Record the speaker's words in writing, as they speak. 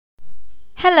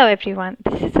Hello, everyone.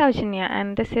 This is Saujanya,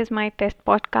 and this is my test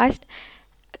podcast.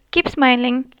 Keep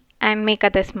smiling and make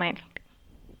others smile.